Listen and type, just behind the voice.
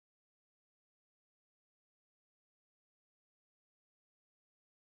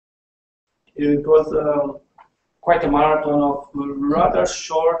It was quite a marathon of rather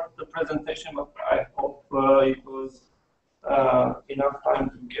short the presentation, but I hope it was enough time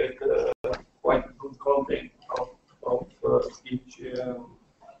to get quite good content of each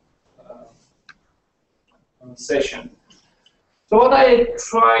session. So what I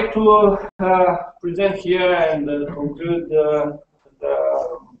try to present here and conclude the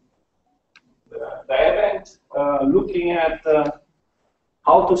event, looking at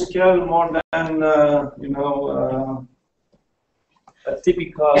how to scale more than a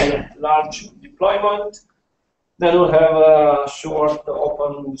typical large deployment. Then we'll have a short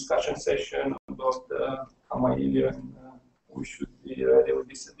open discussion session about Kamailio, and we should be ready with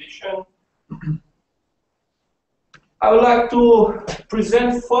this edition. I would like to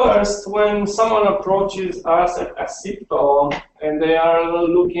present first when someone approaches us at Acipto and they are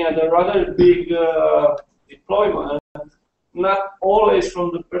looking at a rather big deployment, not always from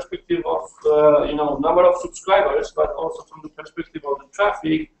the perspective of number of subscribers, but also from the perspective of the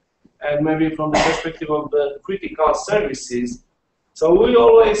traffic and maybe from the perspective of the critical services. So we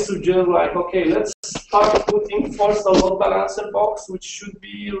always suggest, like, okay, let's start putting first a load balancer box, which should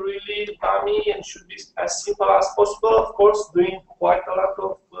be really dummy and should be as simple as possible. Of course, doing quite a lot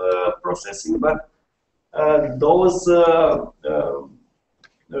of processing, but those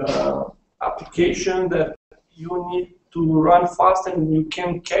applications that you need to run fast and you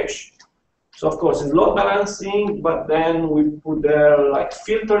can cache. So of course, it's load balancing, but then we put there like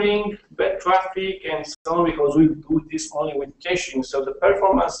filtering, bad traffic, and so on, because we do this only with caching. So the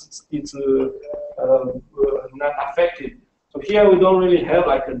performance is not affected. So here we don't really have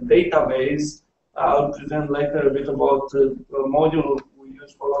like a database. I'll present later a bit about the module we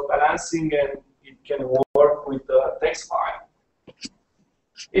use for load balancing, and it can work with a text file.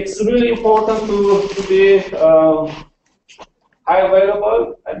 It's really important to be high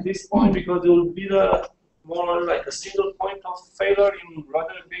available at this point, because it will be the more like a single point of failure in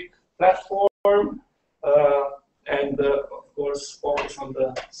rather big platform, and of course focus on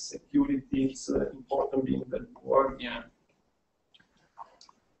the security. It's important being the guardian.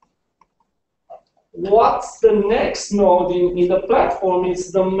 What's the next node in the platform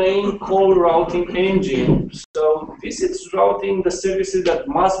is the main call routing engine. So this is routing the services that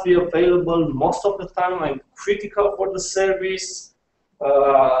must be available most of the time, like critical for the service,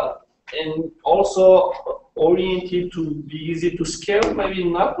 and also oriented to be easy to scale. Maybe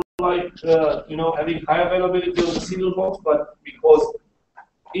not like having high availability of the single box, but because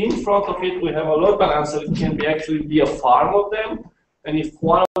in front of it we have a load balancer, it can actually be a farm of them. And if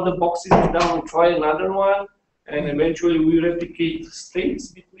one of the boxes is down, we try another one, and eventually we replicate states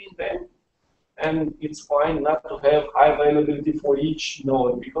between them. And it's fine not to have high availability for each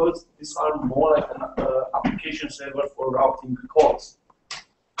node, because these are more like an application server for routing calls.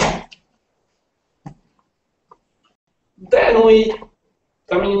 Then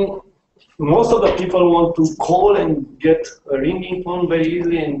most of the people want to call and get a ringing tone very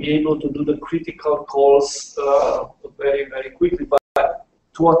easily and be able to do the critical calls very, very quickly. But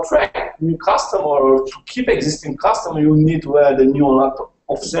to attract new customer or to keep existing customer, you need to add a new lot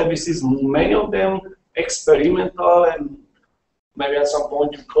of services, many of them experimental, and maybe at some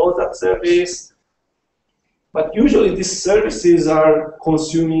point you close that service. But usually these services are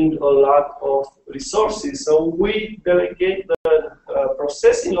consuming a lot of resources, so we delegate the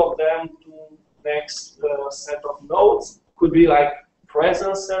processing of them to next set of nodes. Could be like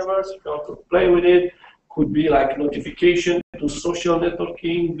presence servers, if you want to play with it. Could be like notification to social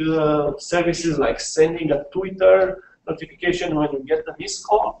networking services, like sending a Twitter notification when you get a missed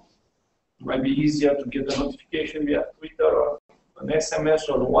call. It might be easier to get a notification via Twitter or an SMS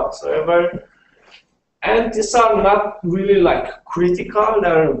or whatsoever. And these are not really like critical,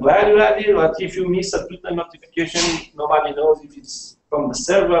 they're value added, but if you miss a Twitter notification, nobody knows if it's from the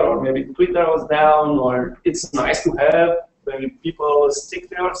server or maybe Twitter was down, or it's nice to have. Maybe people stick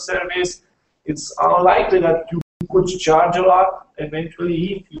to your service. It's unlikely that you could charge a lot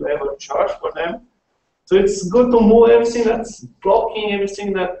eventually if you ever charge for them. So it's good to move everything that's blocking,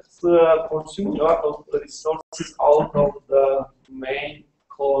 everything that's consuming a lot of the resources out of the main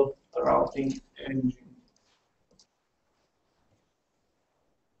call routing engine.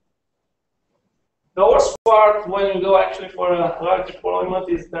 The worst part when you go actually for a large deployment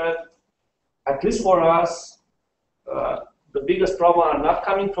is that, at least for us, the biggest problem are not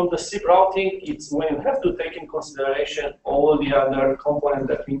coming from the SIP routing. It's when you have to take in consideration all the other components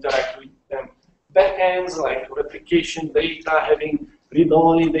that interact with them. Backends like replication data, having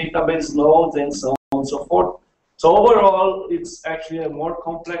read-only database loads, and so on and so forth. So overall, it's actually a more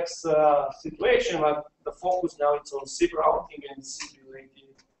complex situation, but the focus now is on SIP routing and SIP-related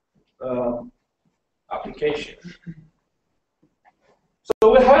application.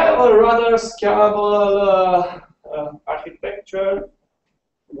 So we have a rather scalable architecture.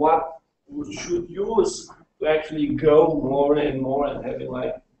 What we should use to actually go more and more and having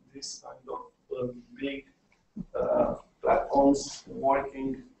like this kind of big platforms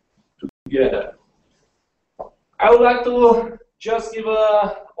working together. I would like to just give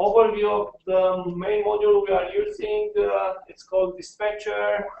an overview of the main module we are using. It's called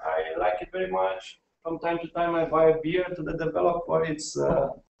Dispatcher. I like it very much. From time to time I buy a beer to the developer. It's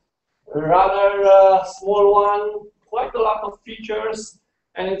a rather small one, quite a lot of features,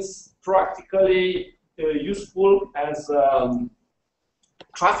 and it's practically useful as a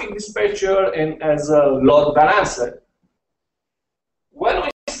traffic dispatcher and as a load balancer. When we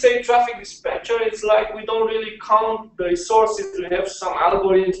say traffic dispatcher, it's like we don't really count the resources. We have some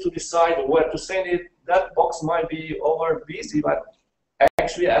algorithms to decide where to send it. That box might be over busy, but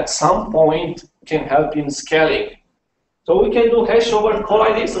actually at some point can help in scaling. So we can do hash over call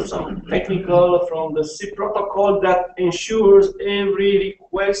IDs, so some technical from the C protocol that ensures every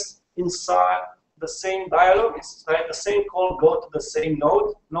request inside the same dialog, inside the same call, go to the same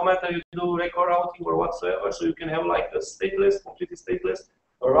node, no matter you do record routing or whatsoever. So you can have like a stateless, completely stateless,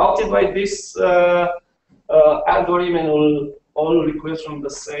 routed by this algorithm, and all requests from the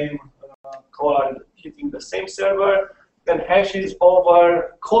same call are hitting the same server. Then hashes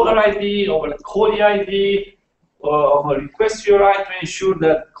over caller ID, over callee ID, over request URI to ensure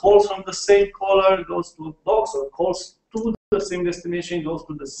that calls from the same caller goes to a box, or calls to the same destination goes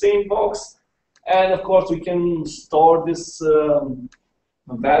to the same box. And of course, we can store this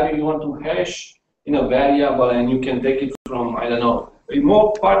value you want to hash in a variable, and you can take it from, I don't know,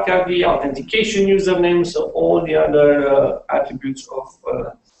 remote party ID, authentication username, so all the other attributes of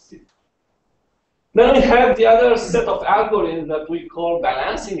Then we have the other set of algorithms that we call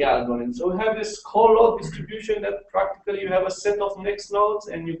balancing algorithms. So we have this call load distribution that practically you have a set of next nodes,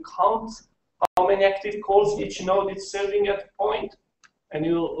 and you count how many active calls each node is serving at a point, and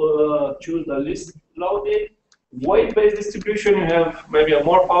you choose the least loaded. Weight-based distribution, you have maybe a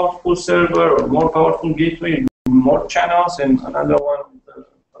more powerful server or more powerful gateway, more channels, and another one with a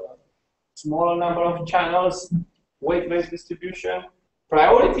smaller number of channels. Weight-based distribution.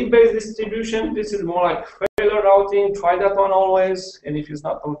 Priority-based distribution, this is more like failure routing. Try that one always, and if it's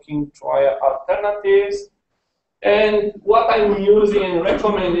not working, try alternatives. And what I'm using and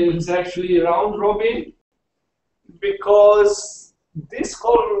recommending is actually round robin, because this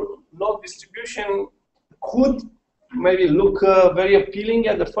call log distribution could maybe look very appealing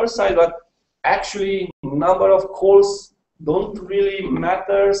at the first sight, but actually number of calls don't really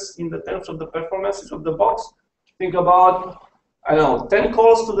matters in the terms of the performances of the box. Think about, I don't know, 10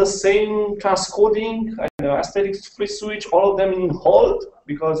 calls to the same transcoding, I know, asterisk free switch, all of them in hold,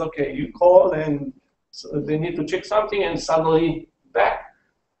 because okay, you call and so they need to check something and suddenly back.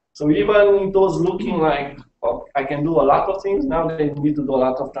 So even those looking like, oh, I can do a lot of things, now they need to do a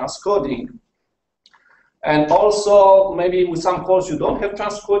lot of transcoding. And also, maybe with some calls you don't have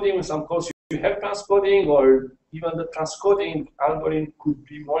transcoding, with some calls you have transcoding, or even the transcoding algorithm could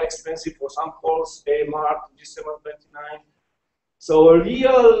be more expensive for some calls, AMR, G729. So a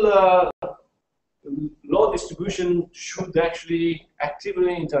real load distribution should actually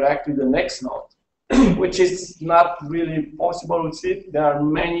actively interact with the next node, which is not really possible with it. There are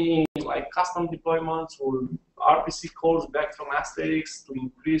many like custom deployments or RPC calls back from asterisk to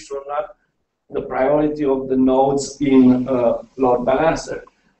increase or not the priority of the nodes in load balancer.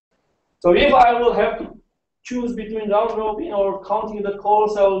 So if I will have to choose between round robin or counting the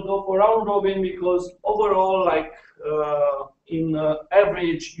calls, I will go for round robin, because overall, like in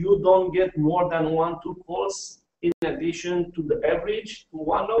average, you don't get more than 1-2 calls in addition to the average to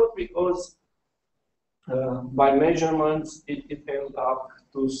one node, because by measurements, it ends up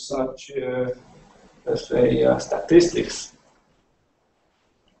to such, let's say, statistics.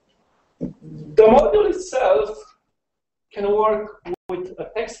 The module itself can work with a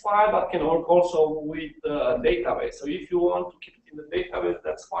text file, but can work also with a database. So if you want to keep it in the database,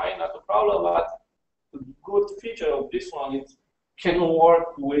 that's fine, not a problem. But the good feature of this one is can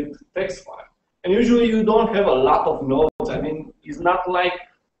work with text file. And usually you don't have a lot of nodes. I mean, it's not like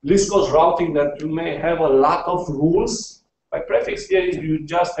list-close routing that you may have a lot of rules. By prefix here, you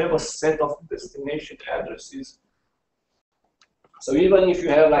just have a set of destination addresses. So even if you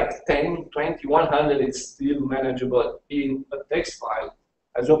have like 10, 20, 100, it's still manageable in a text file.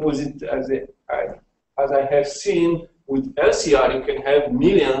 As opposite as I have seen with LCR, you can have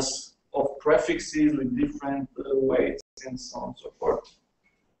millions of prefixes with different weights and so on and so forth.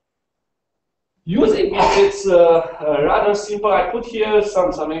 Using it, it's rather simple. I put here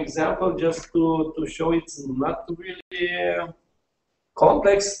some example just to show it's not really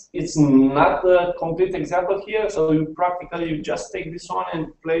complex. It's not a complete example here, so you practically you just take this one and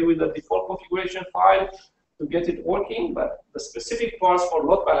play with the default configuration file to get it working. But the specific parts for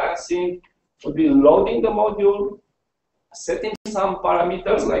load balancing would be loading the module, setting some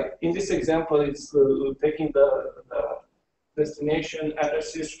parameters, like in this example, it's taking the destination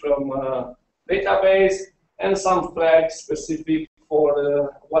addresses from database and some flags specific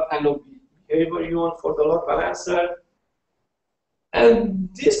for what kind of behavior you want for the load balancer. And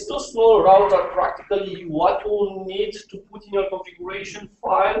these two small routes are practically what you need to put in your configuration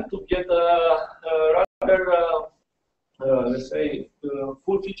file to get a rather, let's say,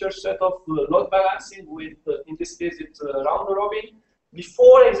 full feature set of load balancing with, in this case, it's round robin.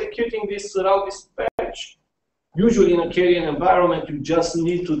 Before executing this route dispatch, usually in a carrier environment, you just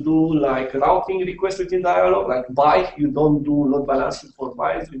need to do like routing request within dialog, like by. You don't do load balancing for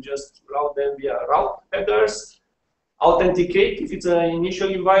bytes, you just route them via route headers. Authenticate if it's an initial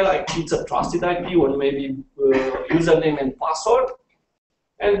invite, like it's a trusted IP or maybe username and password.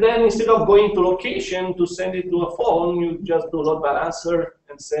 And then instead of going to location to send it to a phone, you just do load balancer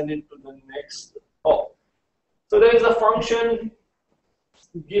and send it to the next hop. So there is a function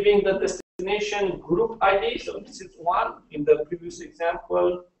giving the destination group ID. So this is one in the previous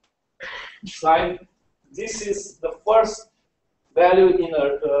example slide. This is the first value in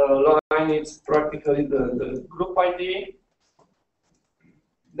a line. It's practically the group ID.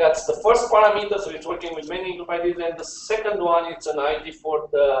 That's the first parameter, so it's working with many group IDs. And the second one, it's an ID for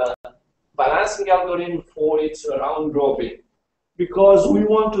the balancing algorithm for its round robin. Because we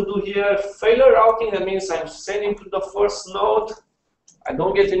want to do here failure routing, that means I'm sending to the first node, I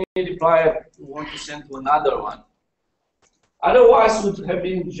don't get any reply, I want to send to another one. Otherwise, it would have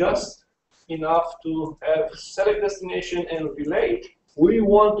been just enough to have select destination and relay. We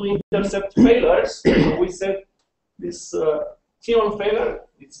want to intercept failures, so we set this T on failure.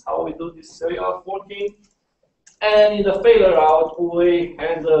 It's how we do this serial forking. And in the failure route, we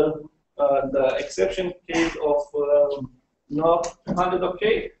handle the exception case of not 200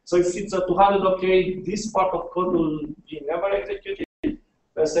 OK. So if it's a 200 OK, this part of code will be never executed.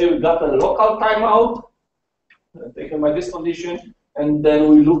 Let's say we got a local timeout taken by this condition, and then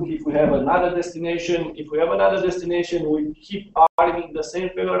we look if we have another destination. If we have another destination, we keep arguing the same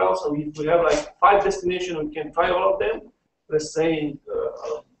failure route. So if we have like 5 destinations, we can try all of them. Let's say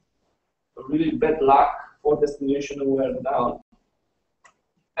really bad luck for destination we're down,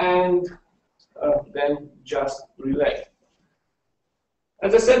 and then just relay.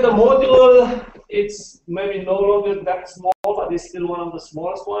 As I said, the module, it's maybe no longer that small, but it's still one of the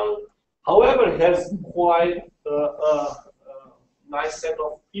smallest ones. However, it has quite a nice set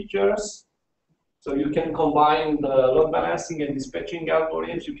of features. So you can combine the load balancing and dispatching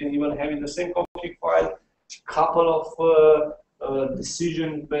algorithms. You can even have in the same config file a couple of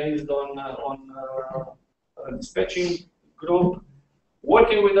decisions based on dispatching group.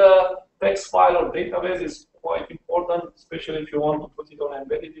 Working with a text file or database is quite important, especially if you want to put it on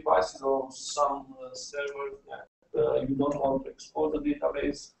embedded devices or some servers that you don't want to expose the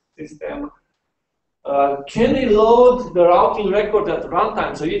database system. Can they load the routing record at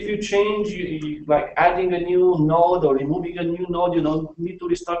runtime? So if you change, like adding a new node or removing a new node, you don't need to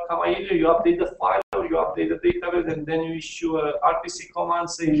restart Kamailio. You update the file, or you update the database, and then you issue a RPC command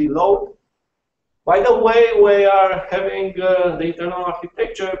saying reload. By the way, we are having the internal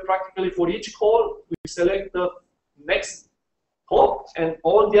architecture practically for each call. We select the next hop, and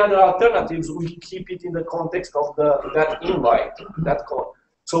all the other alternatives, we keep it in the context of that invite, that call.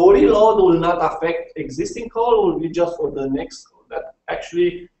 So reload will not affect existing call, will be just for the next call. That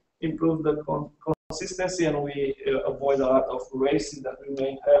actually improves the consistency, and we avoid a lot of races that we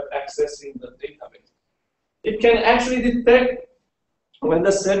may have accessing the database. It can actually detect when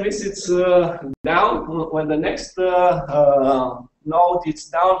the service is down, when the next node is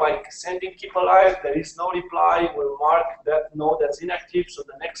down by sending keep alive, there is no reply, we'll mark that node that's inactive, so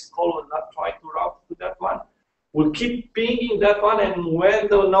the next call will not try to route to that one. We'll keep pinging that one, and when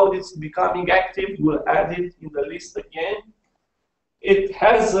the node is becoming active, we'll add it in the list again. It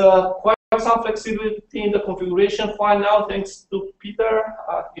has quite some flexibility in the configuration file now, thanks to Peter,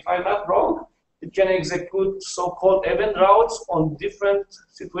 if I'm not wrong. It can execute so-called event routes on different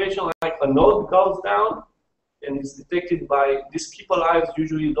situations, like a node goes down and it's detected by this keep alive.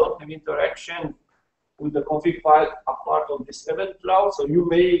 Usually don't have interaction with the config file apart of this event route. So you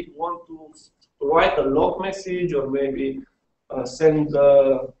may want to write a log message or maybe send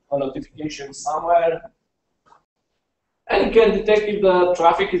a notification somewhere. And you can detect if the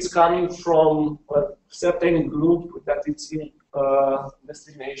traffic is coming from a certain group that it's in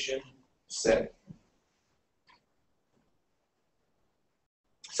destination set.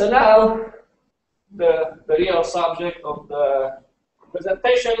 So now, the real subject of the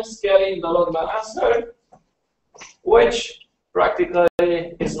presentation, scaling the load balancer, which practically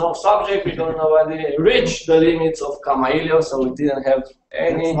is no subject because nobody reached the limits of Kamailio, so we didn't have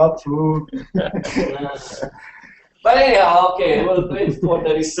any. That's not true. But anyhow, okay, we'll do it for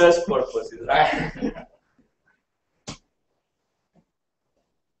the research purposes, right?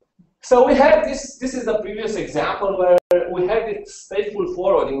 So we have this is the previous example where we had it stateful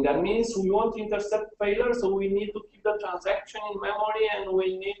forwarding. That means we want to intercept failure, so we need to keep the transaction in memory and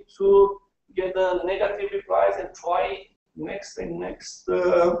we need to get the negative replies and try next and next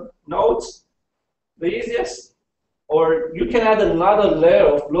nodes. The easiest, or you can add another layer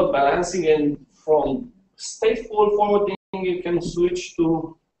of load balancing, and from stateful forwarding you can switch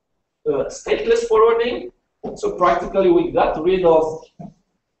to stateless forwarding. So practically we got rid of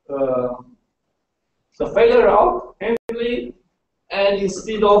the failure route handling, and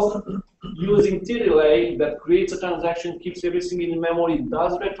instead of using T-relay that creates a transaction, keeps everything in memory,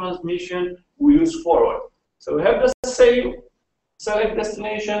 does retransmission, we use forward. So we have the same select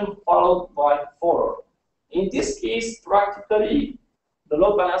destination followed by forward. In this case, practically, the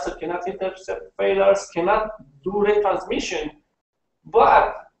load balancer cannot intercept failures, cannot do retransmission,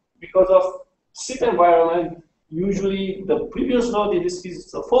 but because of SIP environment, usually the previous node, in this case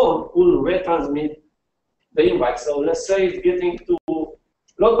the phone, will retransmit the invite. So let's say it's getting to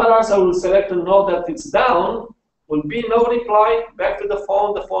load balancer will select a node that it's down, will be no reply back to the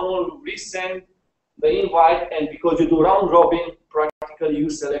phone will resend the invite, and because you do round robin, practically you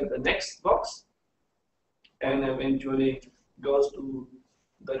select the next box and eventually goes to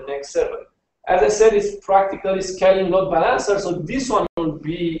the next server. As I said, it's practically scaling load balancer, so this one will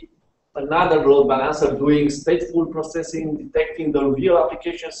be another load balancer doing stateful processing, detecting the real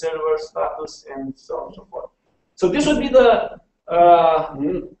application server status, and so on and so forth. So this would be the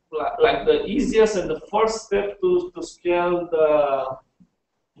like the easiest and the first step to scale the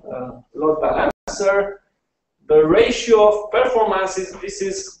load balancer. The ratio of performances, this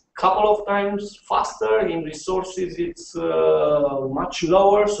is a couple of times faster. In resources, it's much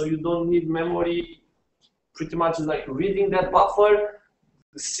lower, so you don't need memory. Pretty much like reading that buffer,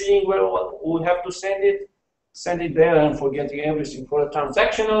 seeing where we have to send it there, and forgetting everything. For a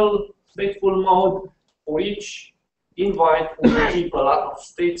transactional stateful mode, for each invite, we keep a lot of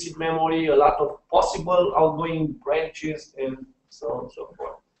states in memory, a lot of possible outgoing branches, and so on and so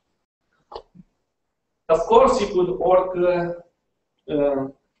forth. Of course, it would work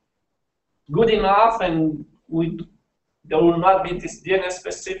good enough, and there will not be these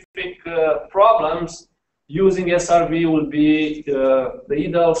DNS-specific problems. Using SRV will be the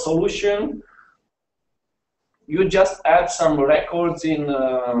ideal solution. You just add some records in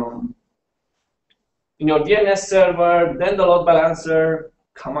your DNS server, then the load balancer,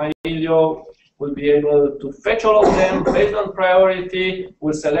 Kamailio, will be able to fetch all of them based on priority.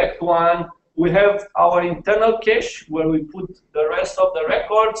 We'll select one. We have our internal cache where we put the rest of the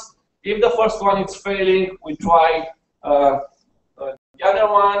records. If the first one is failing, we try the other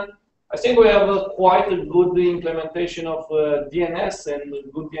one. I think we have quite a good implementation of DNS and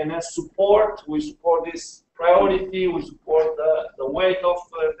good DNS support. We support this priority. We support the weight of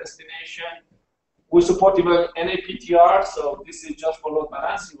destination. We support even NAPTR, so this is just for load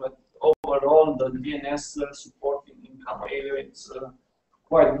balancing, but overall the DNS support in Kamailio it's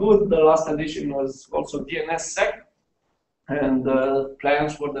quite good. The last edition was also DNSSEC, and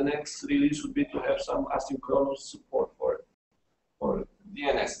plans for the next release would be to have some asynchronous support for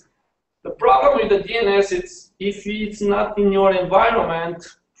DNS. The problem with the DNS is if it's not in your environment,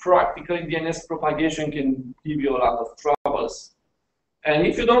 practically DNS propagation can give you a lot of troubles. And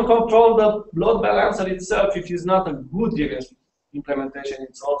if you don't control the load balancer itself, if it's not a good DNS implementation,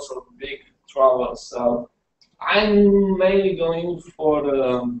 it's also a big trouble. So I'm mainly going for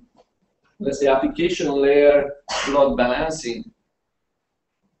the, let's say, application layer load balancing.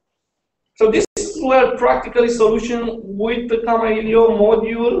 So this is where practically solution with the Kamailio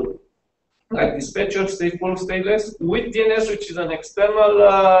module, like dispatcher, stateful, stateless, with DNS, which is an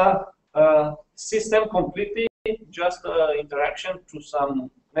external system completely, just interaction through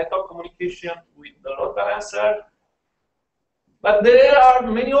some network communication with the load balancer. But there are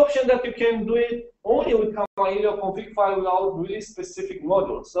many options that you can do it only with Kamailio config file without really specific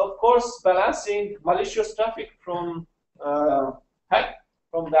modules. So of course, balancing malicious traffic from the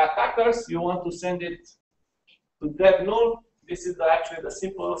attackers, you want to send it to dev null. This is actually the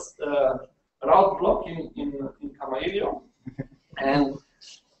simplest route block in Kamailio. And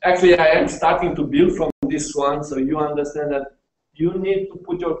actually, I am starting to build from this one, so you understand that you need to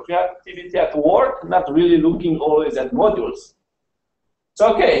put your creativity at work, not really looking always at modules.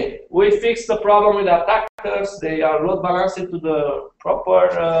 So, okay, we fixed the problem with attackers. They are load balanced to the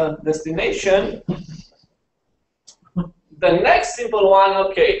proper destination. The next simple one,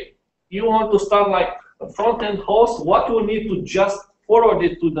 okay, you want to start like a front-end host. What you need to just forward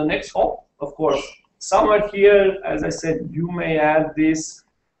it to the next hop, of course. Somewhere here, as I said, you may add this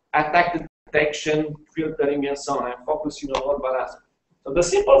attack detection, filtering, and so on. I'm focusing on load balance. So the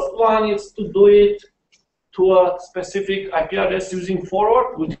simplest one is to do it to a specific IP address using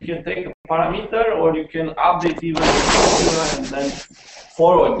forward, which can take a parameter, or you can update even and then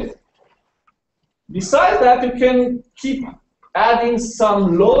forward it. Besides that, you can keep adding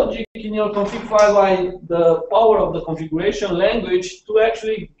some logic in your config file by the power of the configuration language to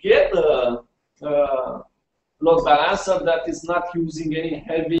actually get a load balancer that is not using any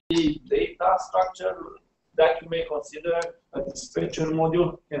heavy data structure that you may consider a dispatcher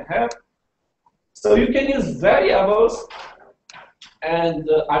module can have. So you can use variables and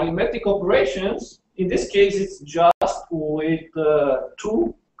arithmetic operations. In this case, it's just with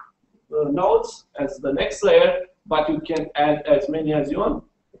two nodes as the next layer, but you can add as many as you want.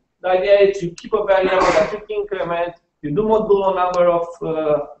 The idea is you keep a variable that you can increment, you do modulo number of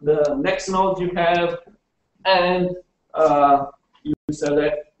the next node you have, and you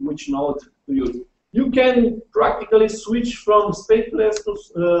select which node to use. You can practically switch from stateless to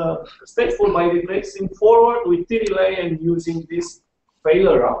stateful by replacing forward with T-relay and using this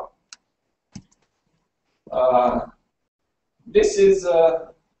failure route. This is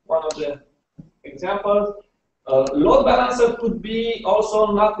one of the examples. Load balancer could be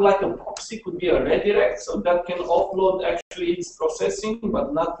also not like a proxy, could be a redirect, so that can offload actually its processing,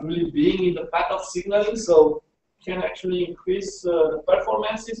 but not really being in the path of signaling, so can actually increase the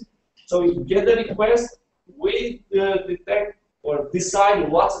performances. So you get the request, we detect or decide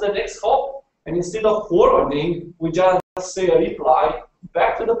what's the next hop, and instead of forwarding, we just say a reply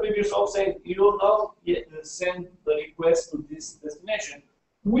back to the previous hop saying, you will now send the request to this destination,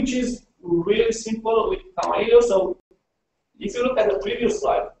 which is really simple with Kamailio. So if you look at the previous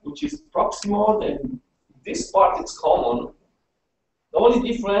slide, which is proxy mode, and this part is common, the only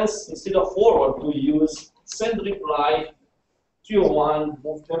difference, instead of forward, we use send reply 301,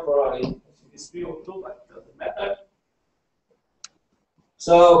 move temporarily. This 302, but it doesn't matter.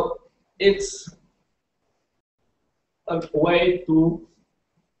 So it's a way to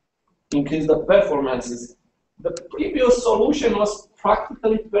increase the performances. The previous solution was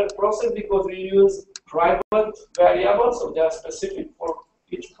practically per process because we use private variables, so they are specific for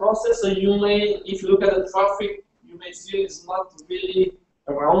each process. So you may, if you look at the traffic, you may see it's not really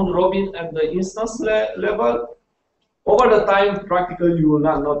a round robin at the instance level. Over the time, practically you will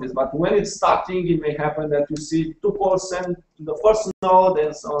not notice, but when it's starting, it may happen that you see 2% to the first node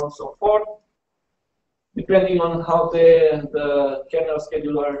and so on and so forth, depending on how the kernel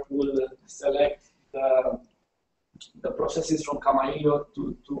scheduler will select the processes from Kamailio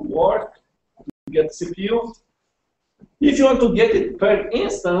to work, to get CPU. If you want to get it per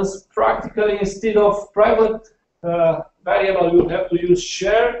instance, practically instead of private variable, you have to use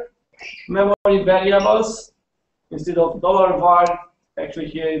shared memory variables. Instead of $var, actually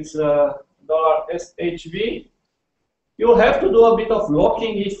here it's $shv. You'll have to do a bit of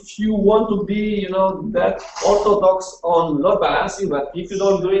locking if you want to be, you know, that orthodox on load balancing. But if you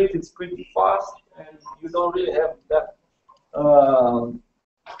don't do it, it's pretty fast, and you don't really have that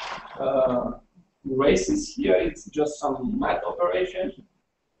races here. It's just some math operations,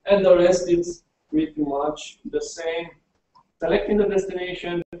 and the rest is pretty much the same. Selecting the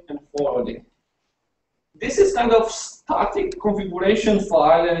destination and forwarding. This is kind of static configuration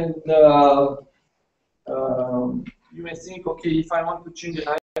file, and you may think, okay, if I want to change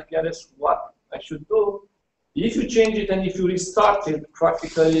an IP address, what I should do? If you change it and if you restart it,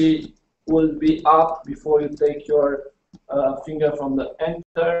 practically will be up before you take your finger from the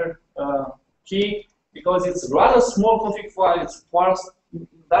enter key, because it's rather small config file. It's parsed,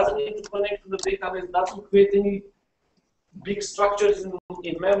 it doesn't need to connect to the database, doesn't create any big structures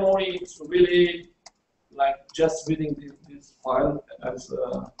in memory. It's really like just reading this file as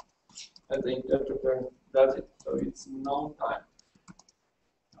the interpreter does it, so it's no time.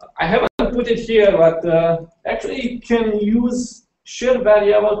 I haven't put it here, but actually you can use shared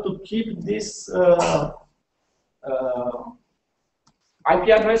variable to keep this IP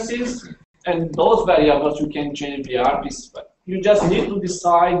addresses, and those variables you can change via RPs. But you just need to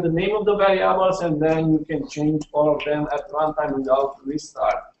decide the name of the variables, and then you can change all of them at runtime without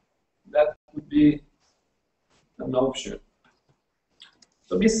restart. That could be an option.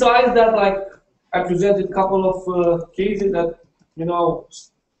 So besides that, like I presented a couple of cases that, you know,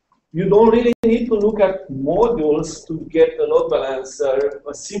 you don't really need to look at modules to get a load balancer,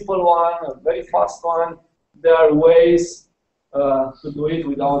 a simple one, a very fast one. There are ways to do it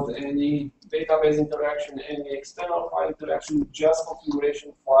without any database interaction, any external file interaction, just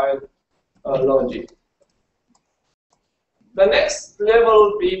configuration file logic. The next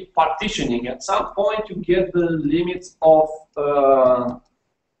level will be partitioning. At some point, you get the limits of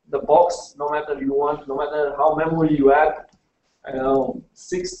the box, no matter you want, no matter how memory you add. I know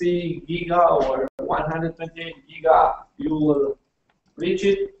 60 giga or 128 giga, you will reach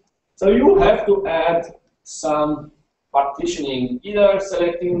it. So you have to add some partitioning, either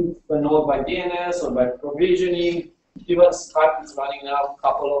selecting the node by DNS or by provisioning. Even Skype is running now a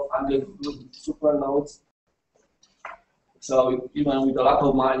couple of hundred super nodes. So even with a lot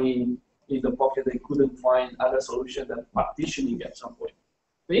of money in the pocket, they couldn't find other solution than partitioning at some point.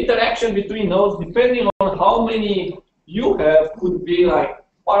 The interaction between nodes, depending on how many you have, could be like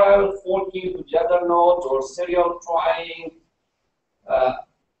parallel forking to the other nodes, or serial trying,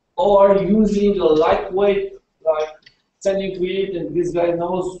 or using a lightweight, like sending to it, and this guy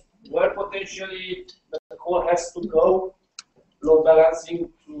knows where potentially the call has to go, load balancing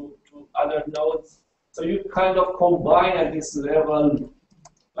to other nodes. So you kind of combine at this level,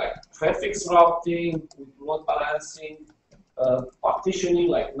 like prefix routing with load balancing, partitioning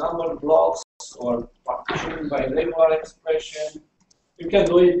like number blocks, or partitioning by regular expression. You can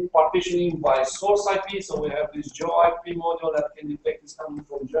do it partitioning by source IP, so we have this Geo IP module that can detect it's coming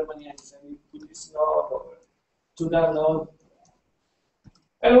from Germany and send it to this node or to that node.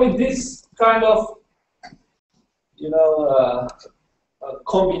 And with this kind of, you know,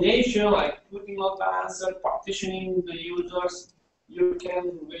 combination, like putting load balancer, partitioning the users, you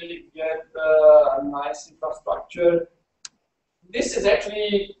can really get a nice infrastructure. This is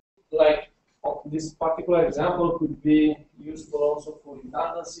actually like, this particular example could be useful also for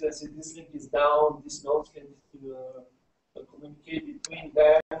redundancy. Let's say this link is down, these nodes can communicate between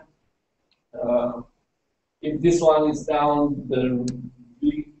them. If this one is down, the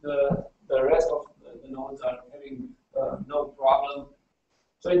rest of the nodes are having no problem.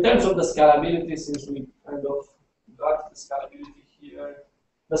 So in terms of the scalability, since we kind of got the scalability here,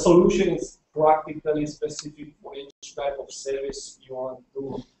 the solution is practically specific for each type of service you want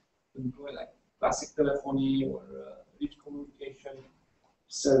to employ, like classic telephony or rich communication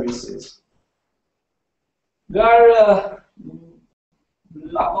services. There are a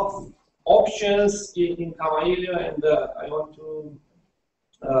lot of options in Kamailio, and I want to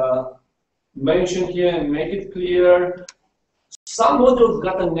mention here and make it clear. Some modules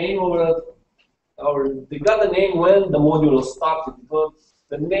got a name or they got a name when the module started, because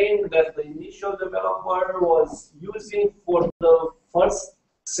the name that the initial developer was using for the first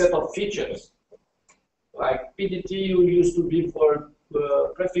set of features. Like PDT used to be for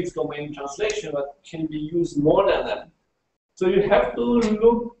prefix domain translation, but can be used more than that. So you have to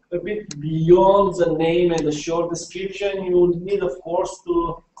look a bit beyond the name and the short description. You need, of course,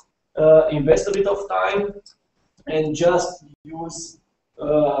 to invest a bit of time and just use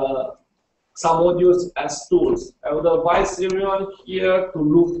some modules as tools. I would advise everyone here to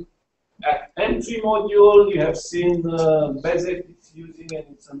look at M3 module. You have seen the basic it's using, and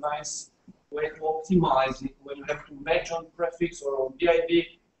it's a nice way to optimize it when you have to match on prefix or on BID.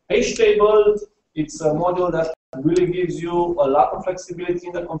 HTable, it's a module that really gives you a lot of flexibility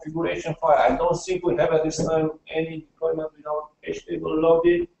in the configuration file. I don't think we have at this time any deployment without HTable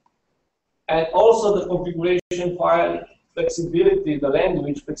loaded. And also the configuration file flexibility, the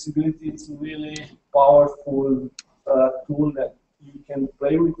language flexibility, it's a really powerful tool that you can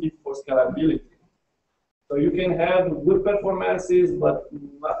play with it for scalability. So you can have good performances, but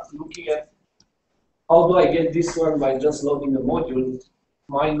not looking at how do I get this one by just loading the module.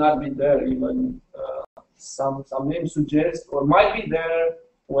 Might not be there even some names suggest, or might be there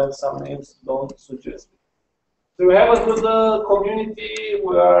when some names don't suggest. So we have a good community.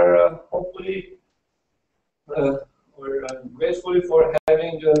 We are hopefully we're grateful for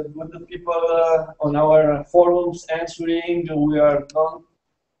having good people on our forums answering. We are not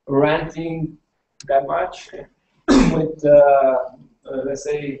ranting that much with let's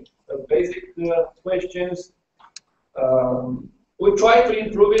say basic questions. We try to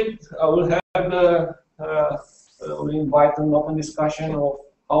improve it. I will have we'll invite an open discussion of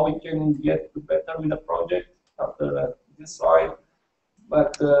how we can get better with the project after this slide.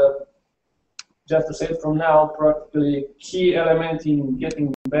 But just to say from now, practically key element in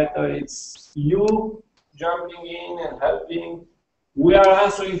getting better, it's you jumping in and helping we are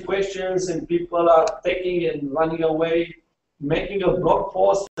answering questions and people are taking and running away, making a blog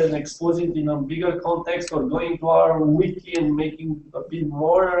post and exposing it in a bigger context, or going to our wiki and making a bit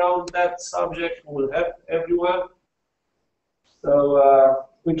more around that subject will help everyone. So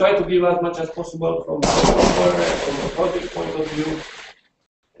we try to give as much as possible from the developer and from the project point of view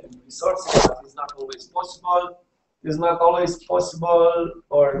and resources, but it's not always possible. It's not always possible,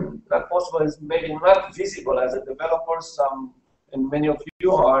 or not possible is maybe not visible as a developer. And many of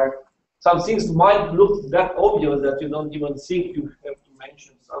you are, some things might look that obvious that you don't even think you have to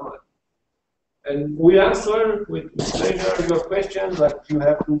mention someone. And we answer with pleasure your questions, but you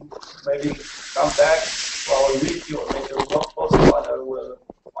have to maybe come back to our wiki or make a blog post, so other will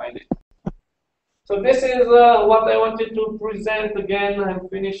find it. So this is what I wanted to present. Again, I'm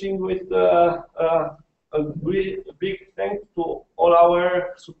finishing with a big thanks to all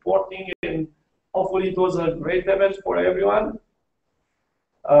our supporting, and hopefully it was a great event for everyone.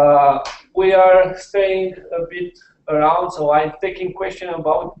 We are staying a bit around, so I'm taking questions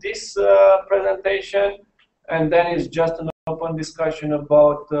about this presentation, and then it's just an open discussion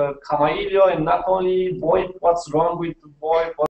about Kamailio, and not only VoIP, what's wrong with VoIP,